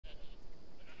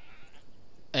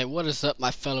Hey, what is up,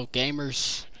 my fellow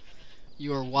gamers?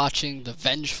 You are watching The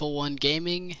Vengeful One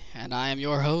Gaming, and I am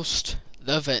your host,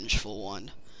 The Vengeful One.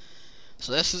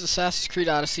 So this is Assassin's Creed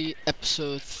Odyssey,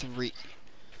 Episode 3.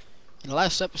 In the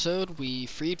last episode, we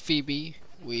freed Phoebe,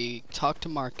 we talked to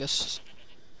Markos,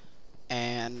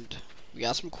 and we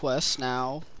got some quests.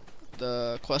 Now,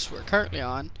 the quest we're currently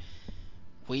on,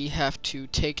 we have to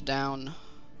take down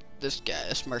this guy,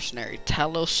 this mercenary,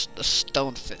 Talos the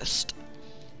Stonefist.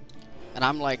 And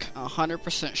I'm like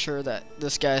 100% sure that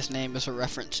this guy's name is a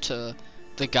reference to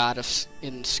the god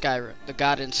in Skyrim. The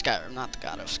god in Skyrim, not the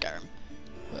god of Skyrim.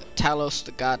 But Talos,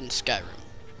 the god in Skyrim.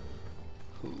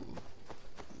 Who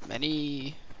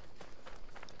many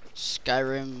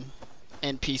Skyrim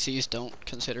NPCs don't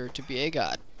consider to be a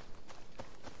god.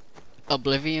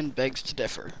 Oblivion begs to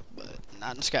differ, but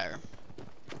not in Skyrim.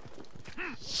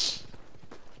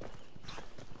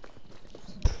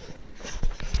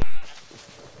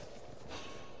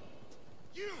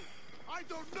 I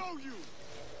don't know you!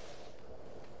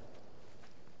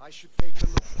 I should take a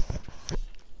look.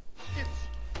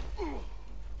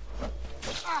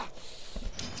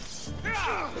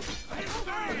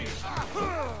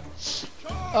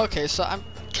 Okay, so I'm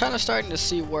kind of starting to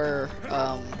see where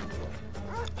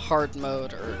hard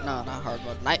mode, or no, not hard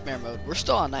mode, nightmare mode. We're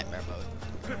still on nightmare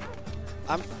mode.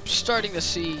 I'm starting to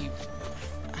see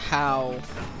how,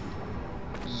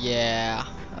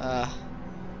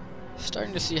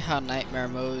 starting to see how nightmare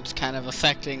mode's kind of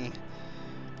affecting,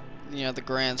 you know, the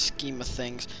grand scheme of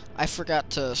things. I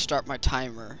forgot to start my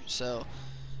timer, so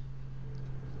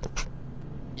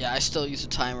yeah, I still use a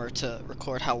timer to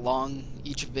record how long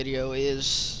each video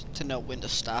is to know when to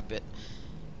stop it.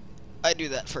 I do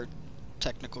that for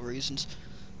technical reasons,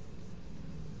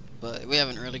 but we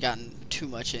haven't really gotten too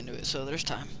much into it, so there's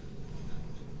time.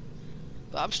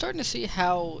 But I'm starting to see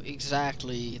how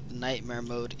exactly the nightmare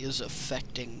mode is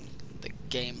affecting the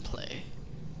gameplay,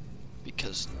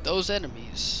 because those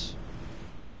enemies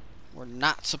were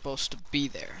not supposed to be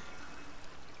there,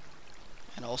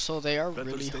 and also they are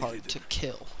really hard to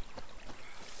kill.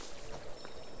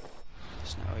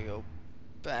 So now we go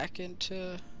back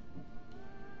into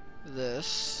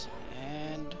this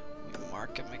and we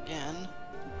mark him again.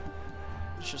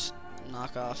 Let's just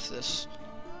knock off this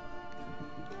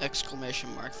exclamation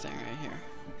mark thing right here.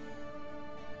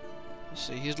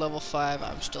 See, he's level 5,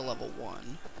 I'm still level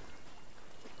 1.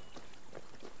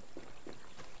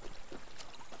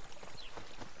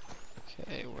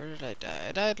 Okay, where did I die?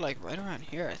 I died like right around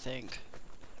here, I think.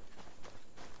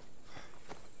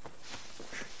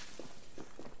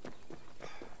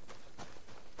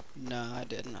 No, I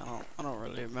didn't. I don't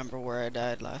really remember where I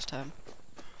died last time.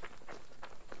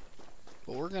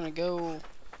 But we're gonna go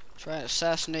try and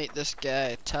assassinate this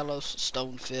guy, Talos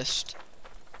Stonefist,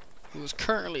 who is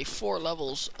currently 4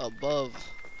 levels above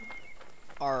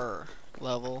our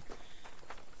level,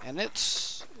 and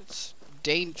it's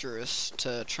dangerous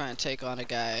to try and take on a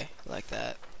guy like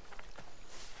that.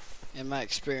 In my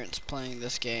experience playing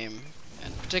this game,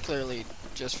 and particularly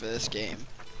just for this game,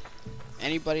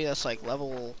 anybody that's like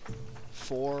level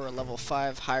 4 or level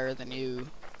 5 higher than you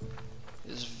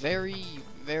is very,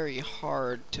 very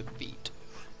hard to beat.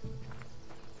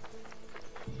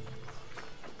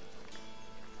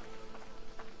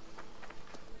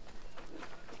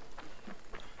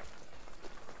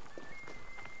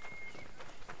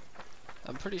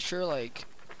 I'm pretty sure, like,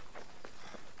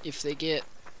 if they get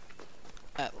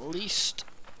at least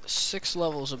 6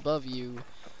 levels above you,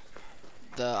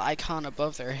 the icon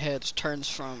above their heads turns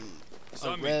from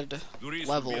a red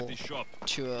level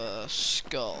to a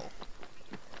skull.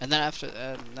 And then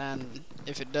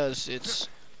if it does, it's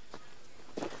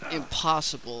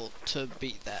impossible to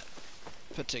beat that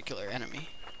particular enemy.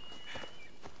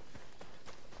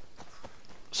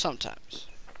 Sometimes.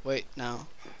 Wait, no.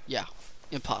 Yeah,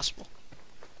 impossible.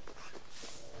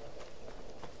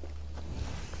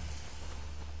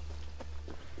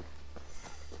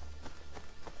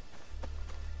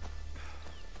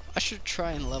 I should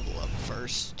try and level up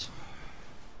first,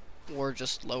 or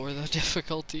just lower the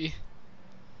difficulty,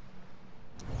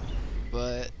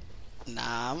 but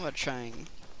nah, I'm gonna try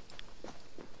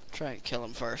and kill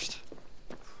him first.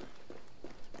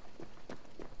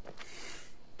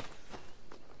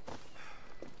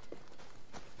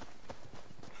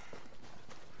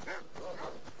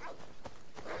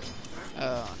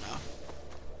 Oh no.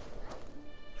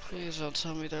 Please don't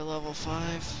tell me they're level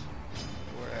 5.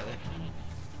 Where are they?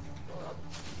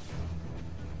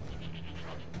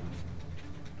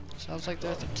 Sounds like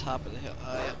they're at the top of the hill.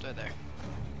 Oh, yep, they're there.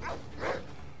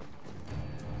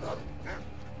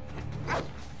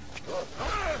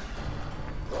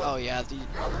 Oh yeah,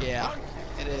 Yeah, yeah,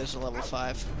 it is a level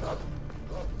 5.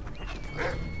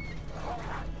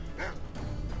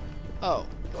 Oh,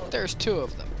 there's 2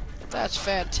 of them. That's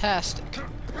fantastic.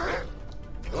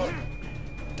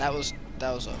 That was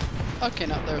a... Okay,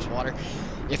 no, there's water.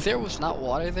 If there was not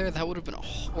water there, that would have been a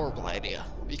horrible idea,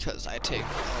 because I take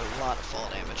a lot of fall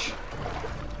damage.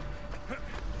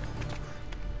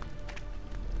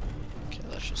 Okay,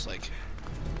 let's just like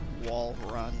wall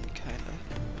run, kinda,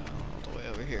 all the way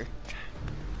over here.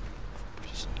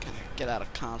 Just kinda get out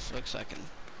of conflict so I can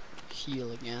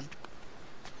heal again.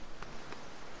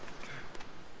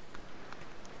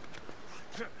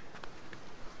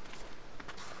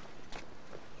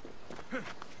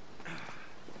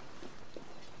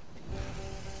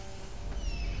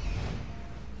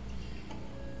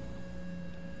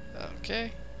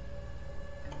 Okay.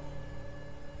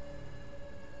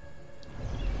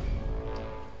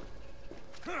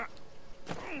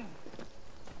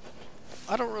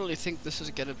 I don't really think this is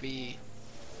gonna be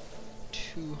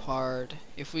too hard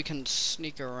if we can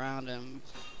sneak around him.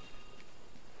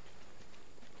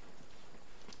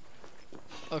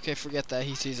 Okay, forget that,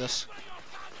 he sees us.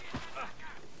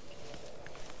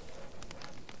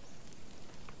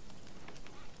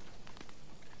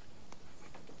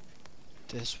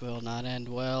 This will not end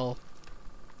well.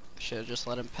 I should have just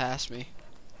let him pass me.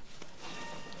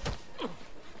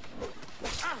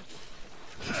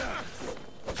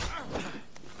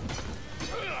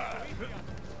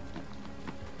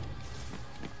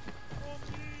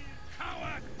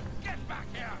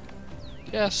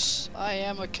 Yes, I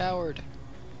am a coward.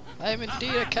 I am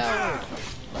indeed a coward.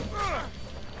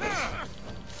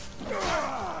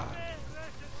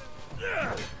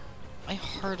 I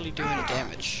hardly do any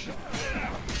damage.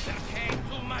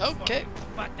 Okay.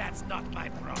 But that's not my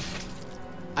problem.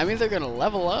 I'm either gonna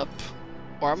level up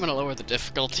or I'm gonna lower the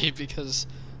difficulty because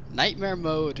nightmare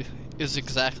mode is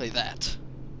exactly that.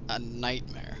 A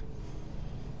nightmare.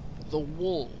 The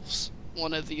wolves,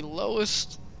 one of the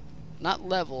lowest, not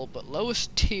level, but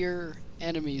lowest tier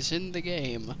enemies in the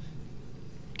game,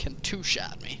 can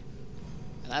two-shot me.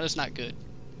 And that is not good.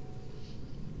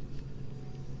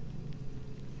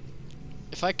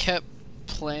 If I kept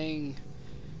playing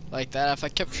like that, if I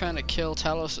kept trying to kill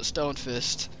Talos the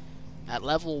Stonefist at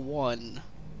level 1,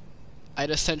 I'd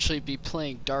essentially be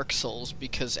playing Dark Souls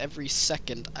because every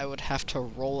second I would have to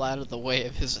roll out of the way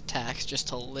of his attacks just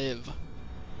to live.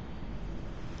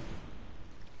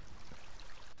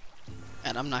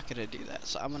 And I'm not gonna do that,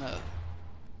 so I'm gonna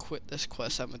quit this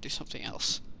quest. I'm gonna do something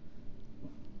else.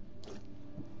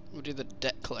 We'll do the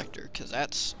debt collector, because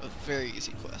that's a very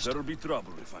easy quest. There'll be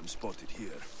trouble if I'm spotted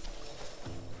here.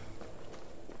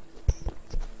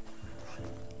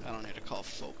 I don't need to call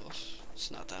Phobos. It's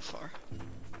not that far.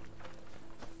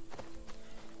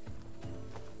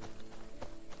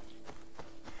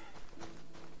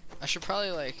 I should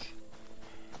probably, like,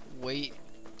 wait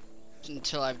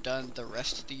until I've done the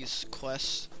rest of these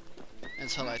quests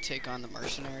until I take on the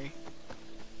mercenary.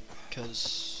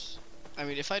 Because, I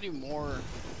mean, if I do more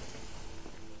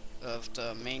of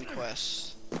the main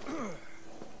quests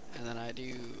and then I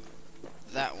do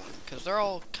that one, because they're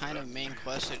all kind of main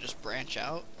quests, they just branch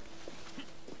out.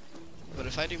 But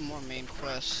if I do more main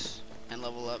quests and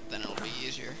level up, then it'll be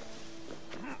easier.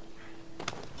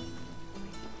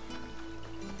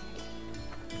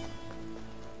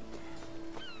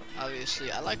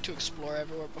 Obviously, I like to explore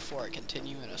everywhere before I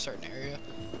continue in a certain area.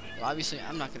 But obviously,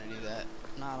 I'm not going to do that.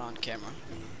 Not on camera.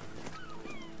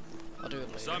 I'll do it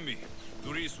later. Sammy,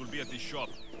 Doris will be at the shop.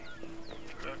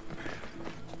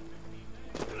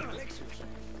 Alexios,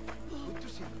 good to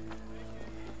see you.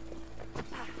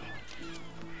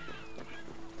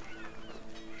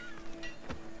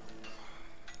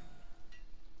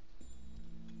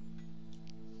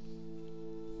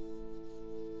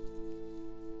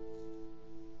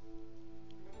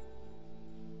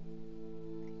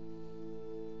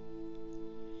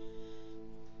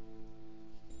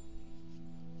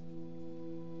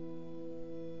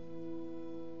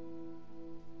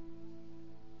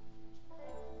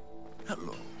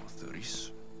 Hello,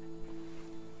 Doris.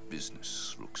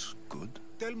 Business looks good.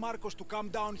 Tell Markos to come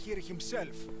down here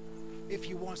himself, if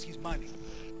he wants his money.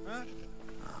 Huh?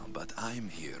 But I'm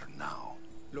here now.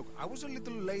 Look, I was a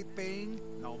little late paying.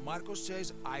 Now Markos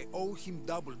says I owe him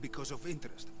double because of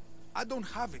interest. I don't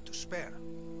have it to spare.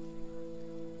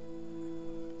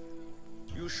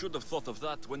 You should have thought of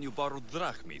that when you borrowed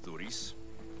drachmi, Doris.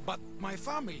 But my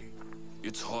family...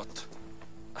 It's hot.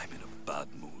 I'm in a bad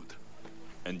mood.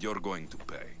 And you're going to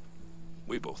pay.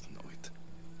 We both know it.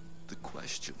 The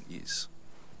question is,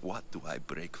 what do I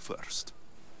break first?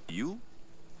 You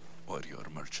or your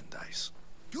merchandise?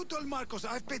 You told Markos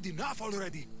I've paid enough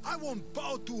already. I won't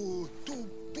bow to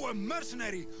a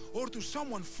mercenary or to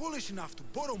someone foolish enough to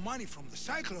borrow money from the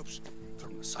Cyclops.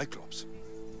 From the Cyclops?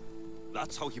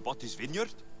 That's how he bought his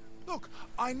vineyard? Look,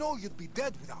 I know you'd be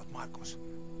dead without Markos.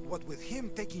 What with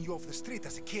him taking you off the street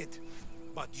as a kid.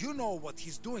 But you know what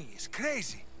he's doing is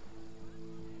crazy.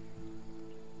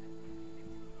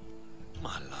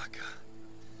 Malaka.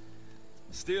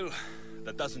 Still,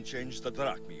 that doesn't change the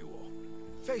drachma you owe.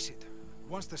 Face it,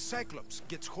 once the Cyclops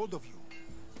gets hold of you,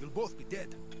 you'll both be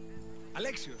dead.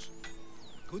 Alexios,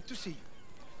 good to see you.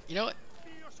 You know what?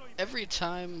 Every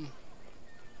time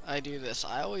I do this,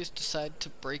 I always decide to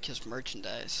break his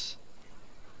merchandise.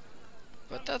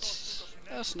 But that's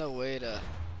no way to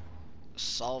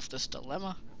solve this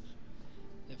dilemma.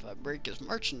 If I break his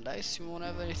merchandise, he won't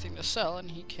have anything to sell and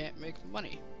he can't make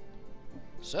money.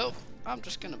 So, I'm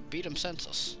just gonna beat him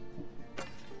senseless.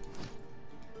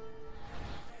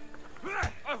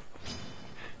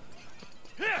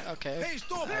 Okay. Hey,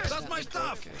 stop! That's my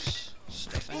stuff!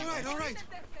 Anyway. Alright.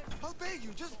 I'll pay you,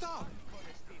 just stop.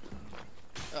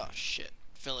 Oh shit,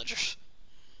 villagers.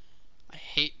 I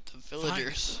hate the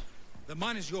villagers. Fine. The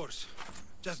money's yours.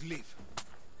 Just leave.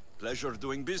 Pleasure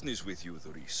doing business with you,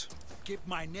 Doris. Keep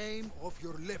my name off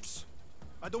your lips.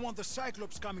 I don't want the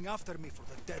Cyclops coming after me for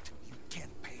the debt you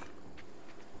can't pay.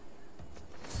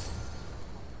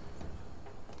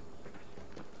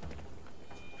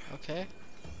 Okay.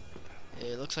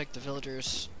 It looks like the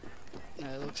villagers...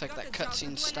 it looks like that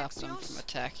cutscene stopped them from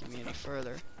attacking me any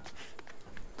further.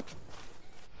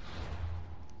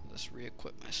 Let's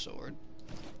re-equip my sword.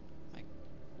 My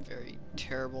very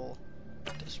terrible,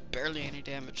 does barely any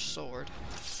damage sword.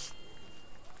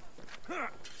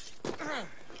 But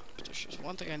there's just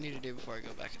one thing I need to do before I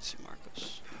go back and see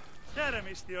Markos.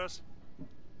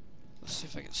 Let's see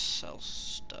if I can sell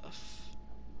stuff.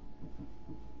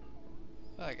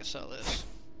 Oh, I can sell this.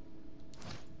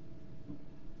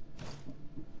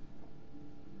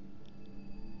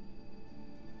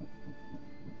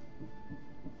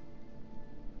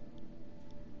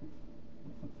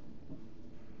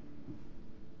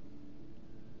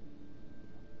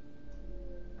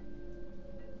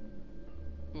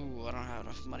 Ooh, I don't have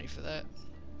enough money for that.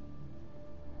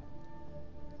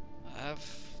 I have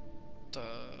the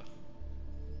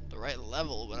right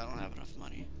level, but I don't have enough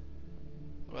money.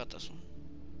 What about this one?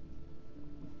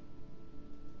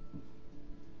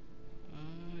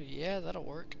 Yeah, that'll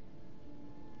work.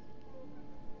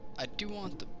 I do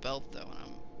want the belt though,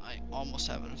 and I almost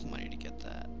have enough money to get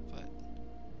that, but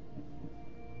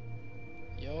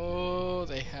yo,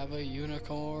 they have a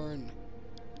unicorn.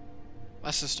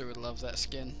 My sister would love that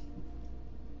skin.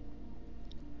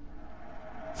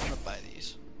 I'm gonna buy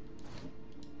these.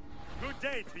 Good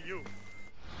day to you.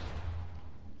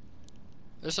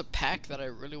 There's a pack that I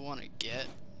really want to get.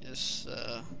 It's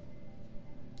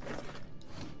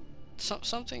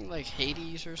something like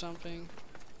Hades or something.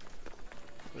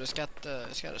 But it's got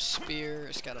a spear,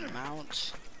 it's got a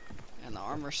mount, and the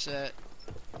armor set.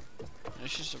 And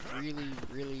it's just a really,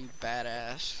 really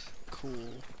badass, cool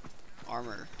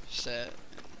armor set,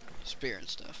 and spear and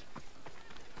stuff.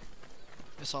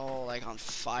 It's all like on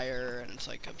fire, and it's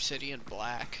like obsidian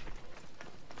black.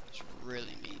 It's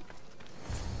really neat.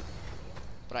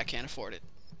 But I can't afford it.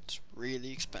 It's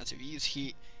really expensive. You use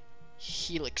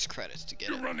Helix credits to get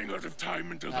it. You're running out of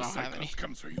time until the Cyclops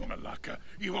comes for you, Malaka.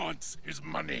 He wants his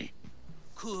money.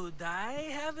 Could I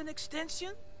have an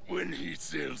extension? When he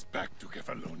sails back to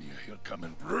Kefalonia, he'll come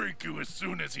and break you as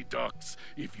soon as he docks,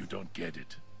 if you don't get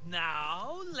it.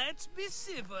 Now, let's be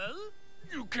civil.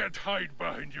 You can't hide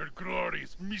behind your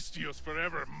glorious Mystios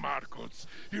forever, Markos.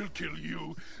 He'll kill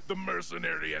you, the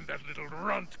mercenary, and that little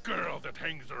runt girl that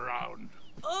hangs around.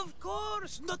 Of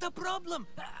course, not a problem.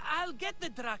 I'll get the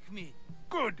drachmi.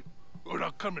 Good. Or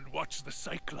I'll come and watch the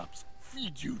Cyclops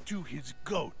feed you to his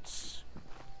goats.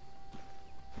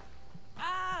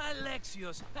 Ah,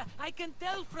 Alexios, I can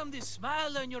tell from the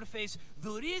smile on your face,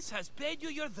 Doris has paid you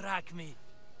your drachmi.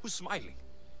 Who's smiling?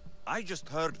 I just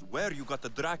heard where you got the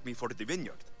drachmi for the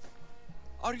vineyard.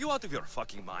 Are you out of your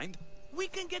fucking mind? We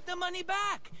can get the money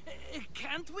back,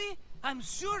 can't we? I'm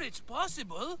sure it's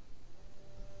possible.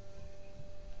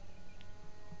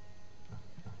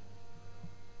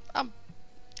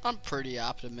 I'm pretty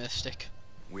optimistic.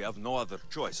 We have no other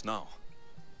choice now.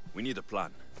 We need a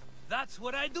plan. That's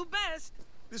what I do best.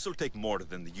 This'll take more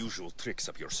than the usual tricks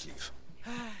up your sleeve.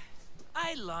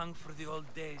 I long for the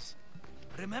old days.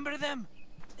 Remember them?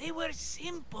 They were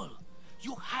simple.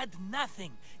 You had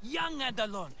nothing, young and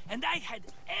alone, and I had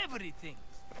everything.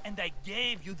 And I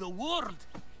gave you the world,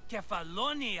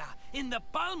 Kefalonia, in the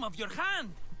palm of your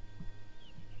hand.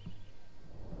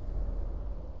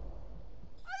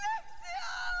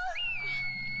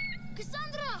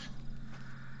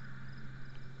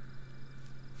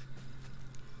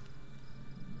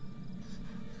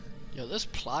 this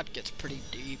plot gets pretty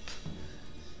deep.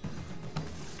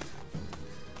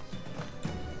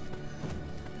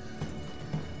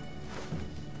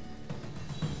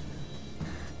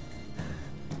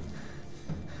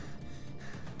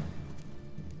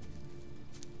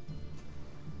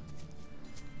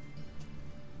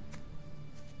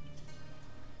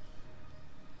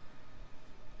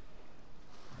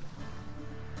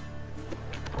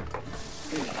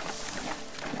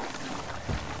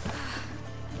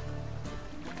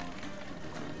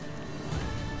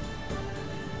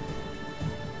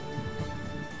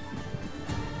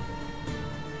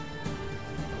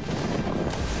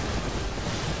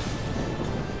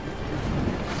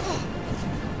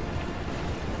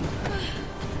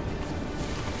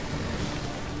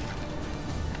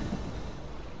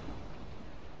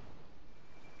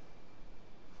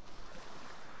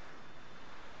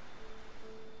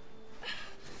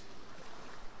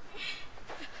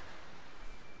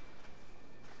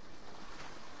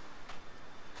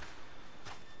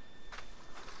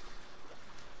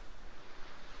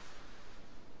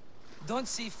 Don't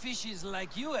see fishes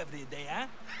like you every day,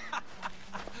 huh?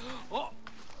 Oh!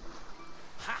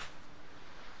 Ha!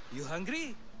 You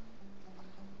hungry?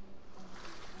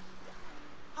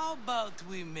 How about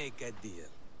we make a deal?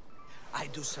 I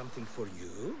do something for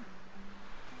you.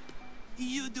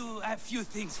 You do a few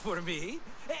things for me.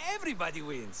 Everybody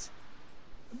wins.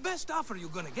 Best offer you're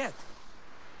gonna get.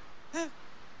 Huh?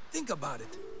 Think about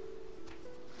it.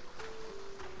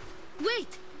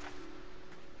 Wait!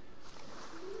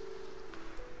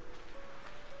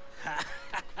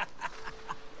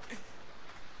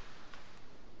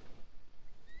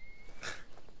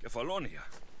 Kefalonia.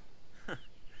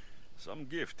 Some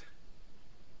gift.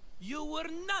 You were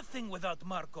nothing without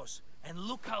Markos, and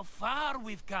look how far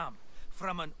we've come.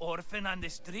 From an orphan on the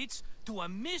streets to a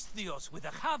Misthios with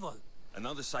a hovel. And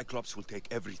now the Cyclops will take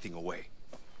everything away.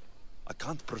 I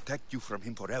can't protect you from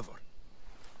him forever.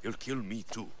 He'll kill me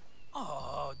too.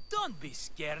 Oh, don't be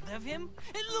scared of him.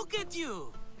 And look at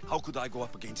you. How could I go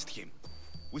up against him?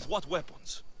 With what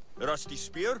weapons? A rusty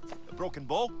spear? A broken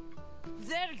bow?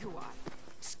 There you are.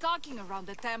 Skulking around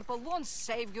the temple won't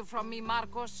save you from me,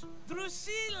 Markos.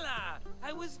 Drusilla!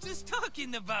 I was just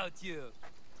talking about you.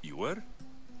 You were?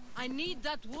 I need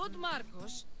that wood,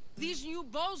 Markos. These new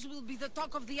bows will be the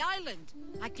talk of the island.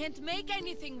 I can't make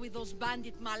anything with those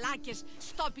bandit malakes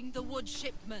stopping the wood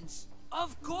shipments.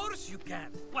 Of course you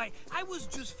can. Why, I was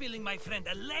just filling my friend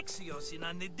Alexios in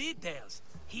on the details.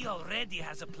 He already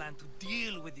has a plan to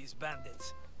deal with these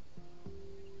bandits.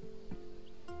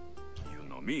 You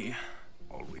know me.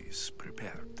 Always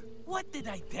prepared. What did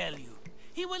I tell you?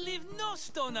 He will leave no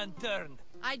stone unturned.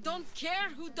 I don't care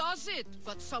who does it,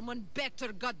 but someone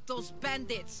better got those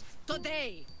bandits.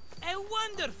 Today. A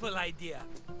wonderful idea.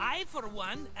 I, for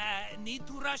one, need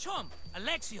to rush home.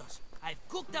 Alexios, I've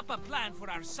cooked up a plan for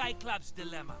our Cyclops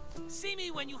dilemma. See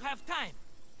me when you have time.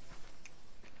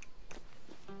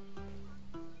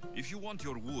 If you want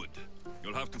your wood,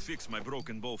 you'll have to fix my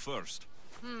broken bow first.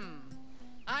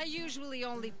 I usually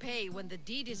only pay when the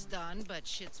deed is done, but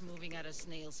shit's moving at a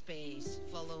snail's pace.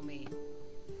 Follow me.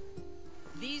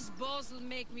 These bows will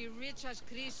make me rich as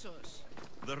Chrysos.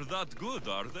 They're that good,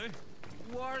 are they?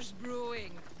 War's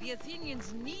brewing. The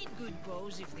Athenians need good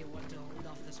bows if they want to hold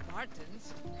off the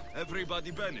Spartans.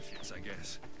 Everybody benefits, I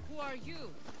guess. Who are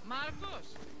you?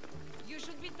 Markos? You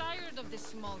should be tired of this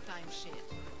small-time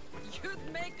shit.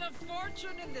 You'd make a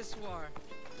fortune in this war.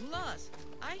 Plus,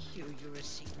 I hear you're a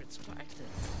secret Spartan.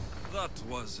 That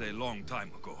was a long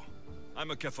time ago. I'm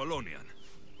a Kefalonian.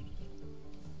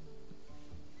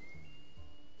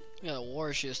 Yeah, the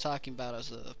war she was talking about is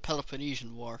the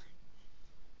Peloponnesian War.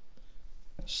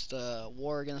 It's the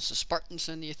war against the Spartans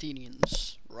and the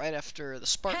Athenians, right after the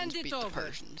Spartans beat the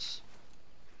Persians.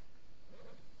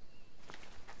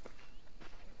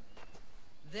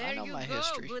 There know you my go,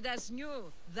 history. good as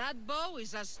new. That bow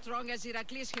is as strong as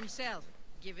Heracles himself.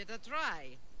 Give it a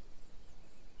try.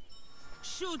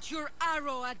 Shoot your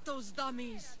arrow at those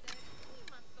dummies.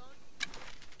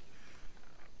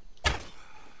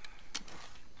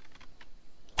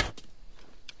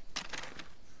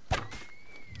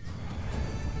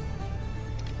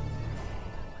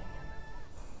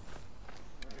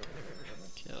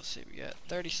 Okay, let's see, we got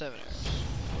 37 arrows.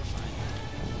 We're fine.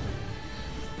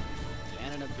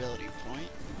 And an ability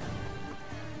point.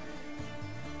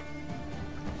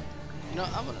 You know,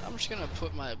 I'm just gonna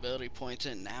put my ability points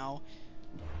in now,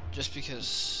 just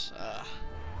because,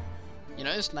 you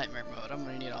know, it's nightmare mode. I'm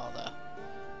gonna need all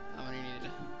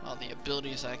the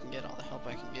abilities I can get, all the help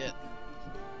I can get.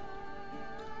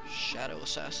 Shadow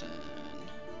Assassin.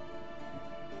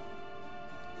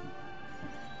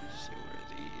 Let's see where are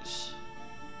these.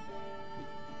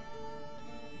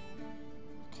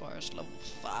 Requires level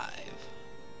 5.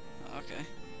 Okay.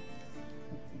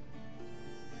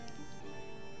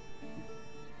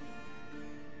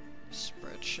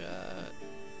 Spread shot.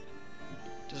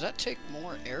 Does that take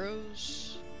more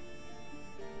arrows?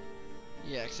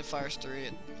 Yeah, because it fires 3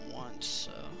 at once,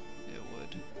 so it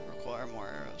would require more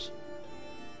arrows.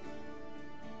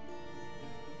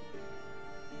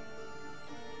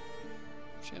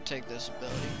 I'm just gonna take this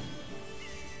ability.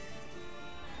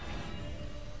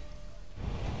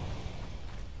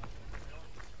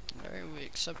 Alright, we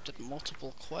accepted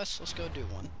multiple quests. Let's go do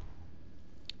one.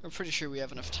 I'm pretty sure we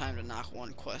have enough time to knock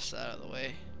one quest out of the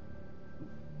way.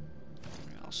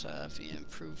 We also have the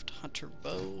improved hunter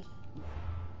bow.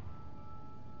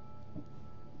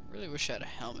 Really wish I had a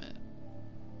helmet.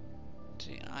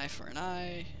 See, an eye for an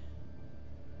eye.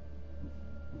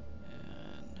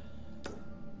 And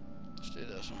let's do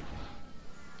this one.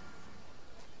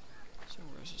 So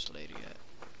where's this lady at?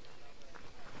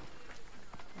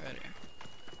 Right here.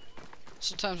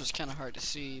 Sometimes it's kind of hard to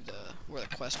see where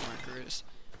the quest marker is,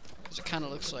 because it kind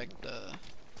of looks like the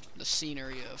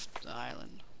scenery of the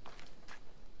island.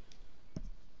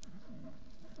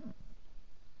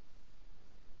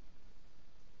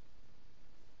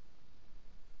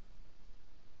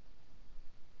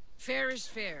 Fair is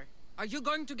fair. Are you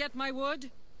going to get my wood?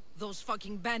 Those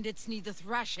fucking bandits need a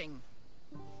thrashing.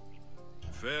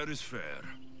 Fair is fair.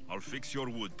 I'll fix your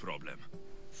wood problem.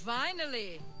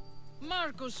 Finally!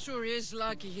 Markos sure is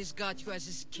lucky he's got you as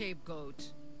his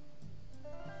scapegoat.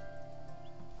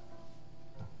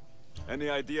 Any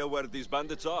idea where these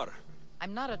bandits are?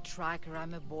 I'm not a tracker,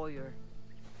 I'm a boyer.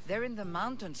 They're in the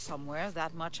mountains somewhere,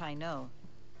 that much I know.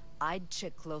 I'd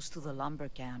check close to the lumber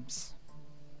camps.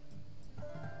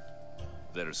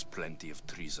 There's plenty of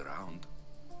trees around.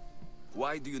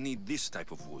 Why do you need this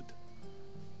type of wood?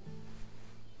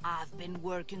 I've been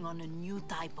working on a new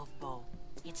type of bow.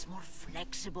 It's more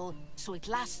flexible, so it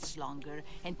lasts longer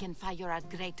and can fire at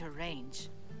greater range.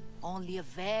 Only a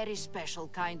very special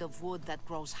kind of wood that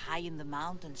grows high in the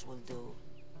mountains will do.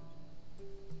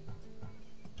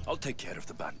 I'll take care of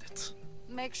the bandits.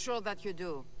 Make sure that you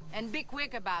do, and be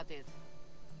quick about it.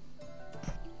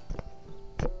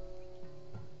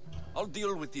 I'll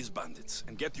deal with these bandits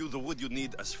and get you the wood you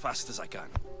need as fast as I can.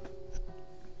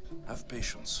 Have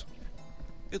patience.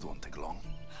 It won't take long.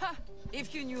 Ha!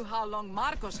 If you knew how long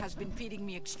Markos has been feeding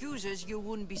me excuses, you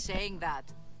wouldn't be saying that.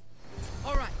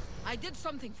 Alright, I did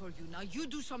something for you, now you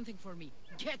do something for me.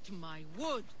 Get my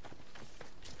wood!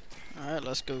 Alright,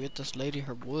 let's go get this lady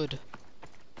her wood.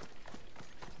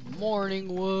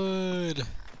 Morning wood!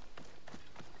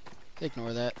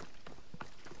 Ignore that.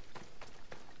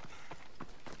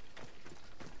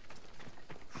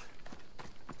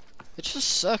 It just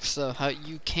sucks though how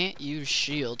you can't use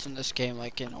shields in this game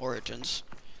like in Origins.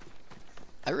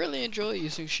 I really enjoy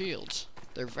using shields.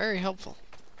 They're very helpful.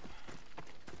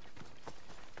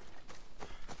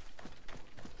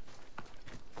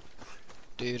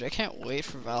 Dude, I can't wait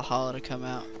for Valhalla to come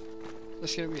out.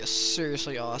 This is gonna be a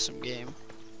seriously awesome game.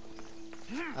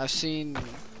 I've seen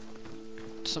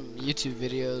some YouTube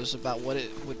videos about what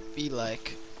it would be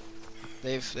like.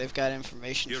 They've got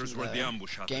information Here's from where the the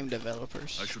ambush happened. game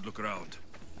developers. I should look around.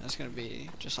 That's gonna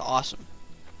be just awesome.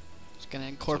 It's gonna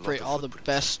incorporate all the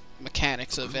best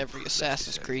mechanics of every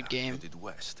Assassin's Creed game. Headed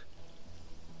west.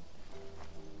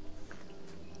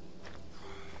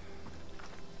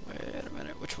 Wait a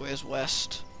minute, which way is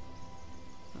west?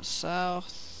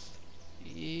 South,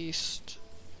 east.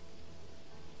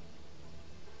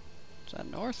 Is that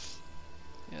north?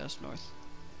 Yeah, that's north.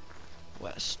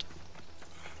 West.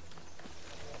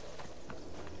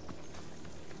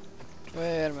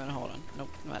 Wait a minute, hold on. Nope,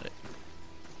 not it.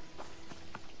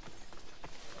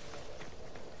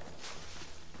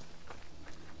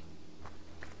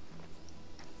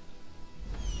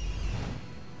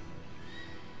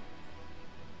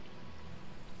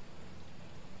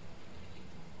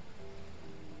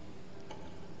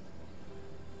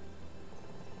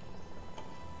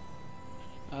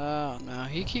 Oh no,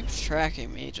 he keeps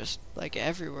tracking me just like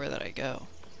everywhere that I go.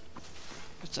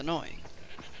 It's annoying.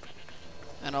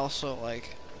 And also,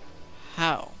 like,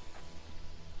 how?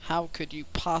 How could you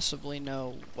possibly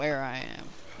know where I am?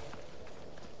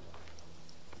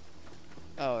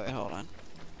 Oh, wait, hold on.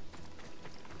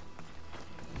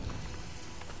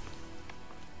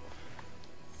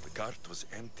 The cart was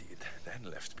emptied,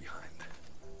 then left behind.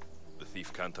 The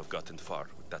thief can't have gotten far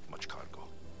with that much cargo.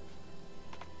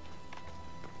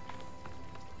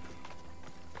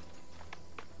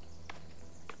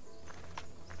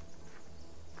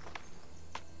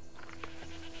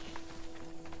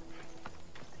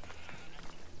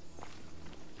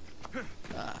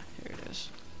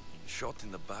 shot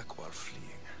in the back while fleeing.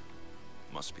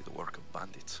 Must be the work of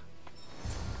bandits.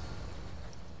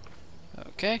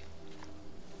 Okay.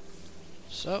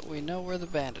 So we know where the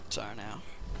bandits are now.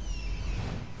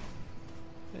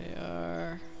 They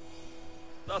are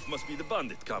That must be the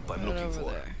bandit camp I'm right looking over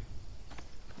for. there.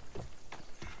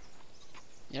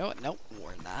 You know what? Nope,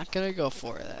 we're not gonna go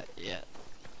for that yet.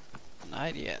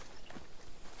 Not yet.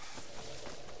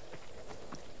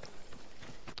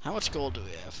 How much gold do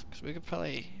we have? Because we could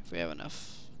probably, if we have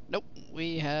enough. Nope,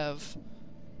 we have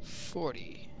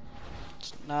 40.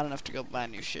 It's not enough to go buy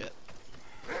new shit.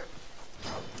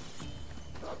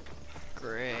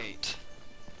 Great.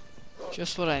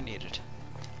 Just what I needed.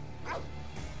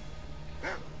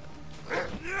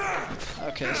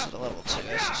 Okay, so the level 2.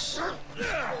 This is...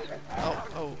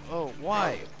 Oh,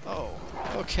 why? Oh,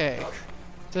 okay.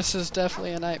 This is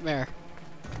definitely a nightmare.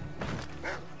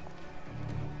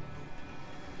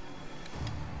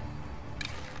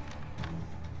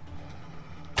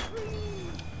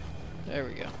 There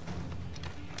we go.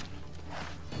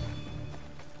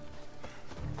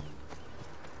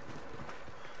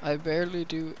 I barely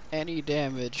do any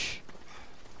damage,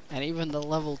 and even the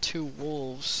level 2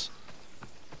 wolves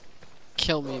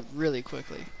kill me really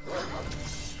quickly.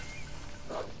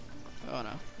 Oh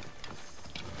no.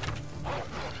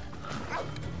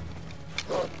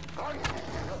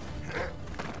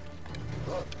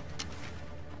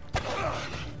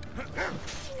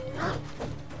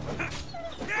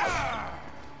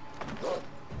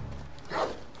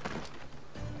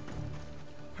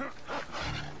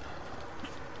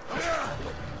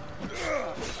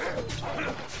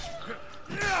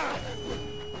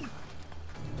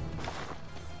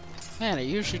 Man, it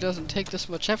usually doesn't take this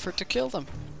much effort to kill them.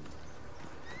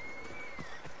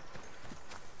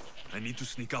 I need to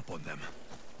sneak up on them.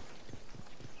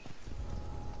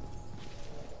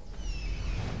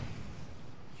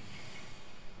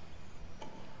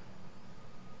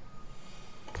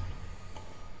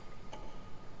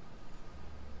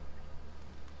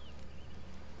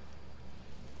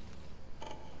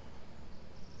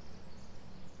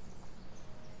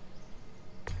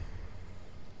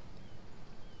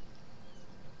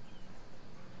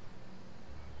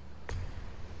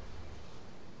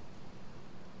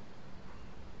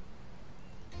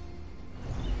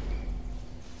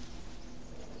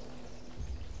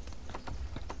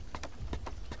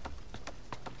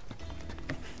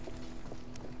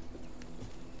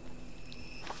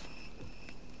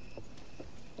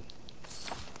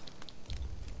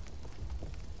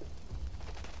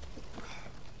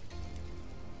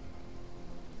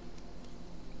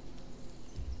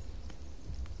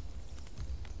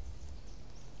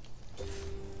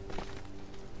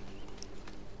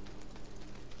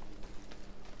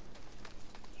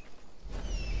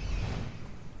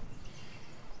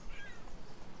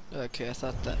 Okay, I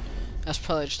thought that's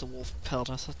probably just a wolf pelt.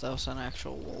 I thought that was an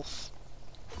actual wolf.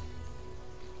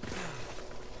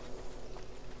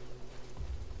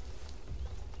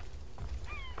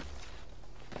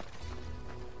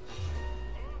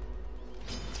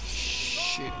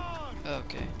 Shoot.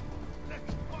 Okay.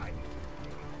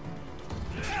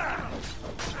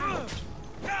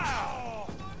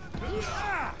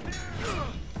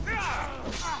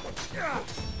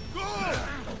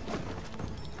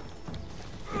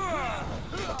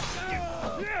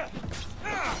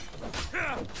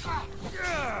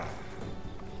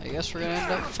 I guess we're gonna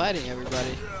end up fighting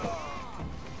everybody.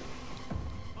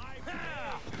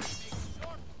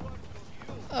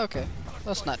 Okay,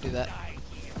 let's not do that.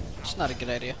 It's not a good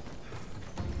idea.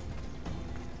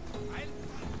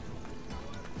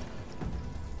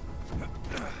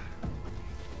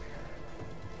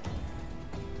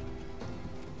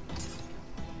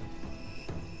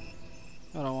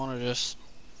 I don't want to just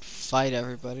fight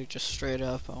everybody just straight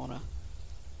up. I want to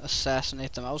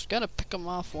assassinate them. I was gonna pick them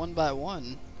off one by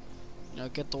one, you know,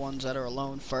 get the ones that are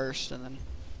alone first and then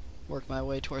work my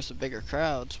way towards the bigger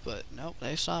crowds, but nope,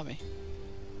 they saw me.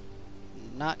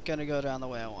 Not gonna go down the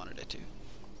way I wanted it to.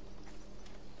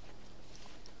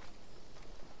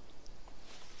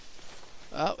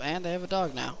 Oh, and they have a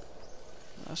dog now.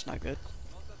 That's not good.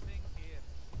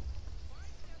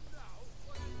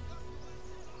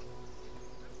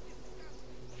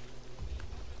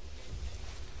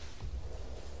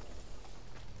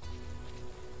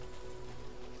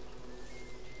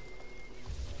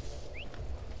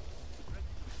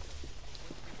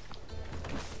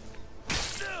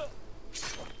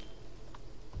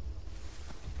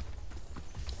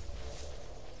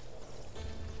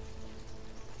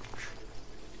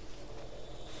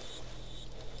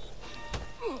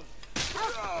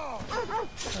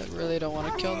 I really don't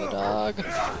want to kill the dog.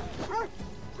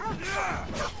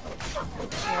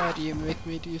 Why do you make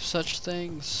me do such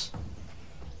things?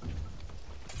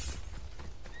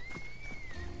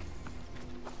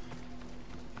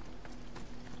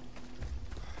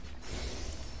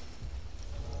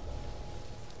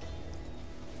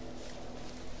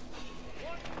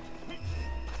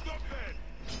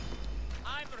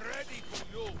 I'm ready for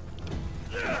you.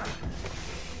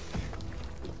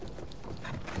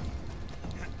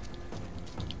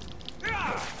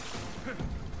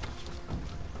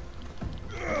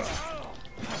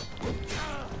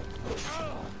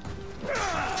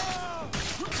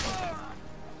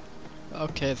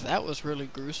 Okay, that was really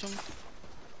gruesome.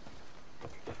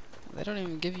 They don't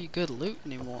even give you good loot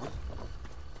anymore.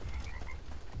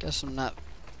 Guess I'm not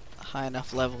high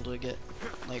enough level to get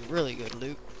like really good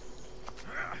loot.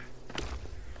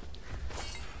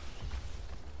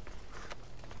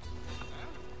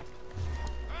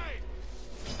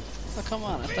 Oh, come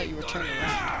on, I thought you were turning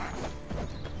around.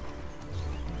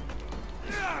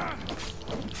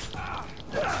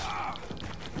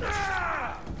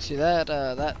 See that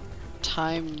that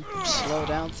time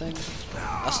slowdown thing?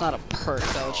 That's not a perk,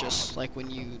 that was just like when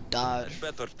you dodge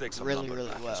Better take some really, lumber really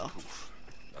back as well. proof.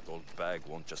 That old bag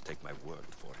won't just take my word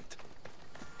for it.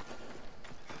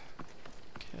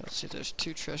 Okay, let's see, there's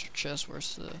 2 treasure chests.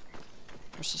 Where's the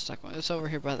stuck one? It's over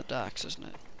here by the docks, isn't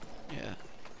it? Yeah.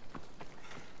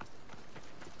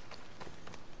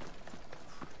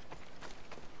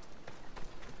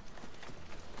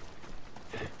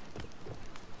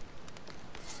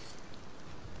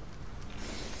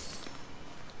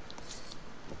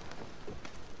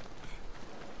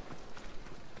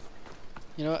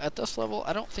 You know, at this level,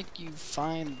 I don't think you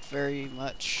find very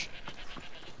much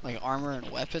like armor and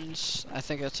weapons. I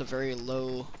think it's a very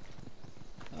low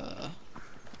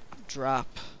drop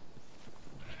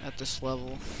at this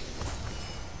level.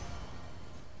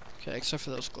 Okay, except for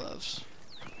those gloves.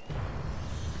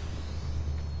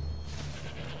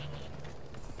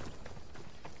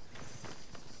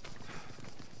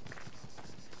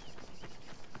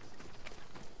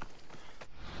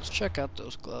 Let's check out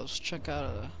those gloves. Check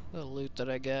out the loot that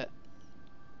I get.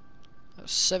 I have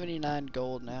 79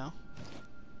 gold now.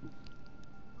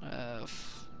 I have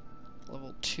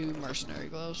level 2 mercenary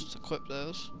gloves. Let's equip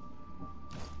those.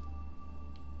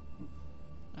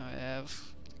 I have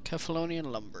Kefalonian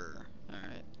lumber.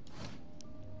 Alright.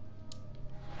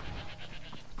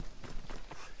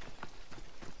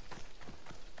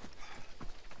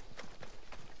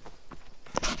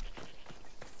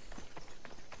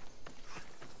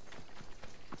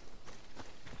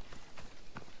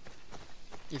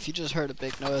 If you just heard a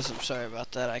big noise, I'm sorry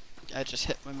about that. I just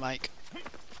hit my mic.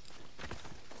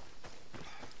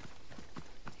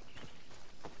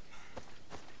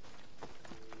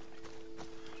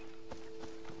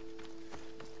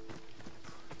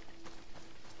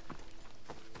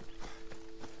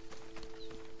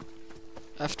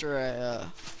 After I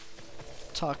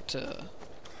talk to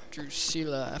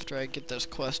Drusilla, after I get this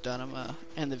quest done, I'm gonna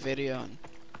end the video and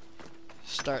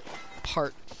start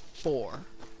part 4.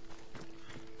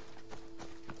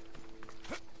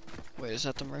 Wait, is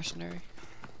that the mercenary?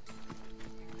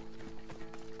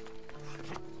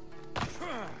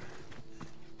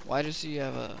 Why does he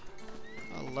have a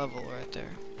level right there?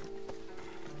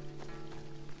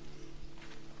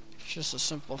 It's just a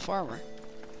simple farmer.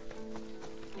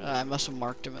 I must have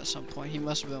marked him at some point. He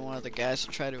must have been one of the guys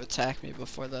that tried to attack me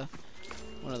before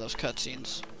one of those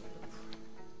cutscenes.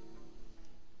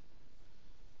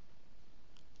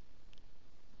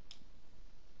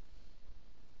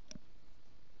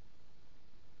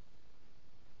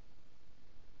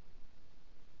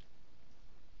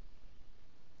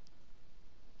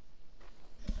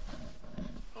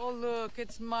 Oh, look,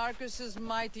 it's Markos's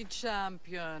mighty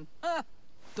champion. Ha!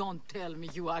 Don't tell me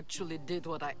you actually did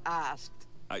what I asked.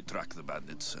 I tracked the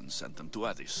bandits and sent them to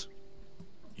Addis.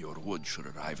 Your wood should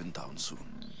arrive in town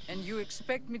soon. And you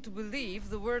expect me to believe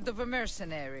the word of a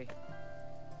mercenary?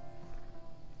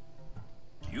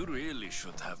 You really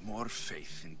should have more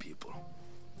faith in people.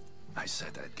 I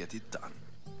said I'd get it done,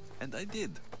 and I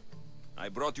did. I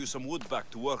brought you some wood back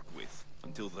to work with,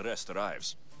 until the rest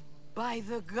arrives. By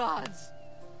the gods!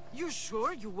 You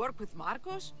sure you work with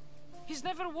Markos? He's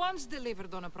never once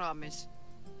delivered on a promise.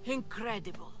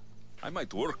 Incredible. I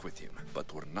might work with him,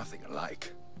 but we're nothing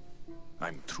alike.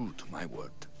 I'm true to my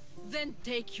word. Then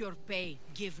take your pay.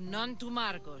 Give none to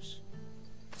Markos.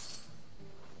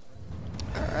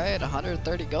 Alright,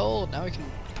 130 gold. Now we can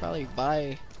probably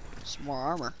buy some more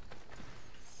armor.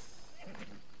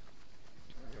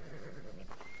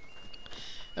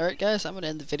 Alright guys, I'm going to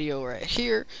end the video right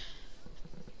here.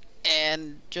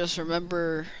 And just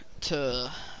remember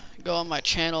to go on my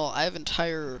channel, I have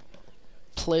entire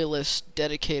playlists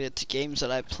dedicated to games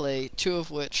that I play, 2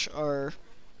 of which are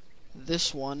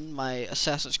this one, my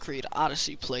Assassin's Creed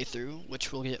Odyssey playthrough,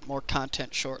 which will get more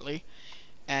content shortly,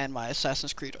 and my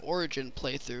Assassin's Creed Origin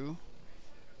playthrough,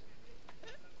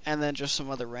 and then just some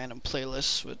other random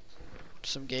playlists with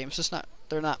some games.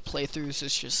 They're not playthroughs,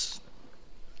 it's just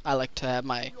I like to have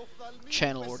my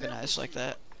channel organized like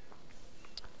that.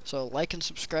 So like and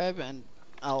subscribe, and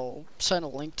I'll send a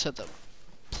link to the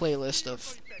playlist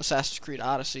of Assassin's Creed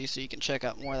Odyssey so you can check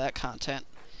out more of that content.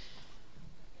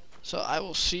 So I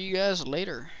will see you guys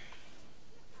later.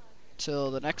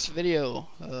 Till the next video,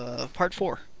 part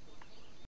 4.